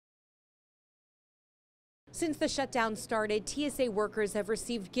Since the shutdown started, TSA workers have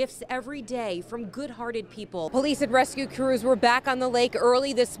received gifts every day from good-hearted people. Police and rescue crews were back on the lake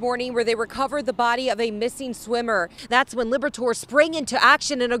early this morning where they recovered the body of a missing swimmer. That's when Liberators sprang into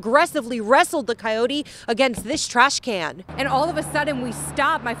action and aggressively wrestled the coyote against this trash can. And all of a sudden we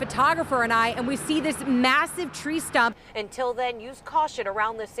stop, my photographer and I, and we see this massive tree stump. Until then, use caution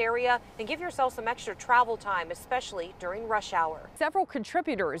around this area and give yourself some extra travel time, especially during rush hour. Several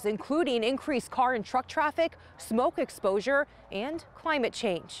contributors, including increased car and truck traffic, smoke exposure, and climate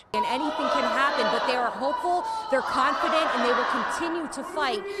change. And anything can happen, but they are hopeful, they're confident, and they will continue to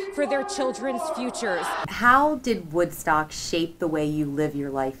fight for their children's futures. How did Woodstock shape the way you live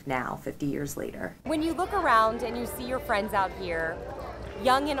your life now, 50 years later? When you look around and you see your friends out here,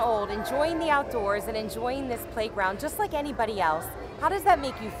 young and old, enjoying the outdoors and enjoying this playground just like anybody else, how does that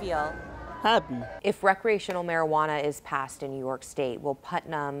make you feel? Happy. If recreational marijuana is passed in New York State, will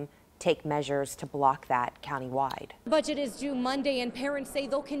Putnam take measures to block that countywide? The budget is due Monday, and parents say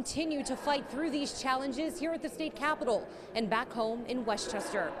they'll continue to fight through these challenges here at the state capitol and back home in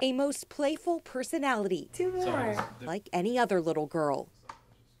Westchester. A most playful personality. 2 more. Like any other little girl.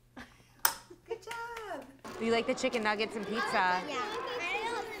 Good job. Do you like the chicken nuggets and pizza? Yeah.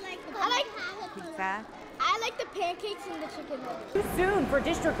 I like Pizza? I like the pancakes and the chicken nuggets. Too soon for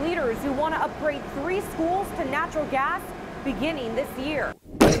district leaders who want to upgrade 3 schools to natural gas beginning this year.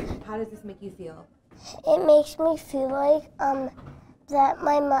 How does this make you feel? It makes me feel like that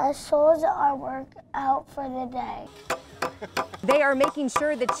my muscles are worked out for the day. They are making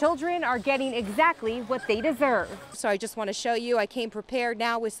sure the children are getting exactly what they deserve. So I just want to show you, I came prepared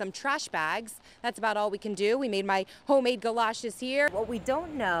now with some trash bags. That's about all we can do. We made my homemade galoshes here. What we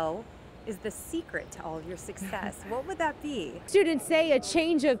don't know is the secret to all of your success. What would that be? Students say a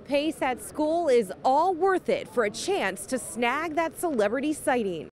change of pace at school is all worth it for a chance to snag that celebrity sighting.